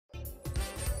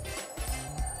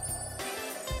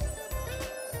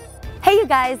Hey you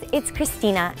guys, it's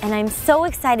Kristina, and I'm so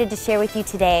excited to share with you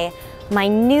today my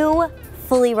new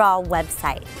FullyRaw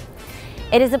website.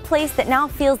 It is a place that now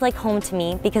feels like home to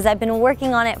me because I've been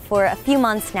working on it for a few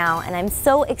months now, and I'm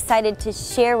so excited to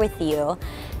share with you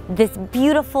this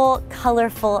beautiful,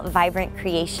 colorful, vibrant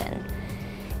creation.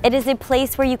 It is a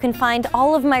place where you can find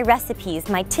all of my recipes,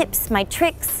 my tips, my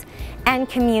tricks, and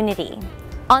community.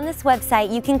 On this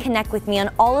website, you can connect with me on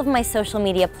all of my social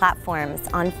media platforms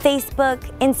on Facebook,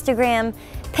 Instagram,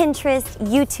 Pinterest,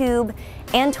 YouTube,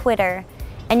 and Twitter,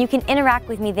 and you can interact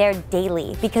with me there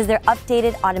daily because they're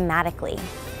updated automatically.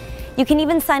 You can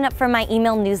even sign up for my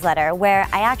email newsletter where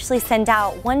I actually send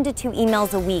out 1 to 2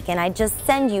 emails a week, and I just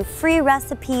send you free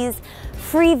recipes,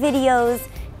 free videos,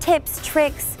 tips,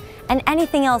 tricks, and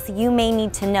anything else you may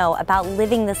need to know about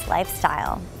living this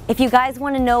lifestyle. If you guys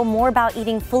want to know more about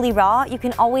eating fully raw, you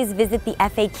can always visit the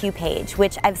FAQ page,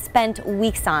 which I've spent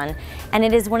weeks on, and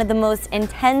it is one of the most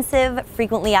intensive,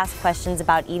 frequently asked questions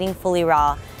about eating fully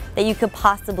raw that you could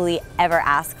possibly ever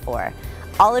ask for.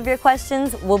 All of your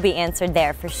questions will be answered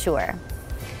there for sure.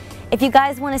 If you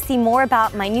guys want to see more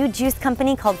about my new juice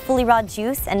company called FullyRaw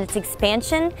Juice and its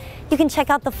expansion, you can check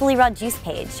out the FullyRaw Juice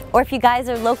page. Or if you guys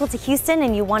are local to Houston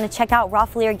and you want to check out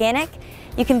Rawfully Organic,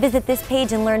 you can visit this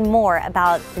page and learn more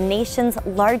about the nation's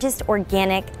largest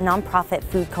organic nonprofit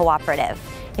food cooperative.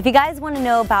 If you guys want to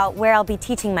know about where I'll be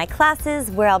teaching my classes,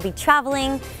 where I'll be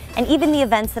traveling, and even the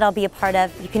events that I'll be a part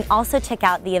of, you can also check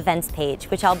out the events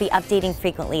page, which I'll be updating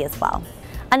frequently as well.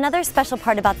 Another special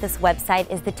part about this website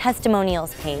is the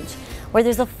testimonials page, where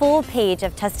there's a full page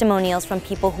of testimonials from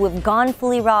people who have gone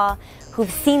fully raw, who've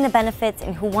seen the benefits,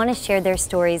 and who want to share their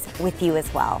stories with you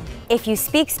as well. If you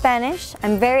speak Spanish,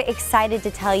 I'm very excited to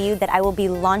tell you that I will be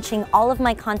launching all of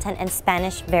my content in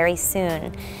Spanish very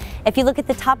soon. If you look at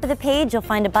the top of the page, you'll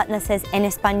find a button that says En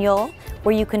Español,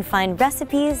 where you can find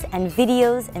recipes and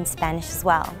videos in Spanish as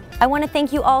well. I want to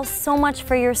thank you all so much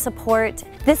for your support.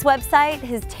 This website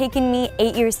has taken me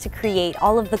 8 years to create,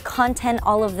 all of the content,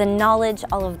 all of the knowledge,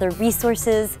 all of the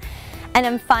resources, and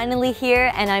I'm finally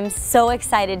here and I'm so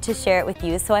excited to share it with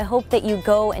you. So I hope that you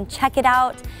go and check it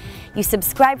out, you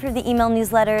subscribe for the email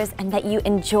newsletters, and that you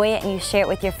enjoy it and you share it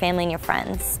with your family and your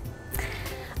friends.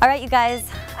 All right, you guys,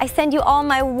 I send you all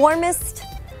my warmest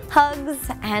hugs,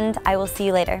 and I will see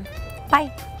you later.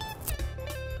 Bye.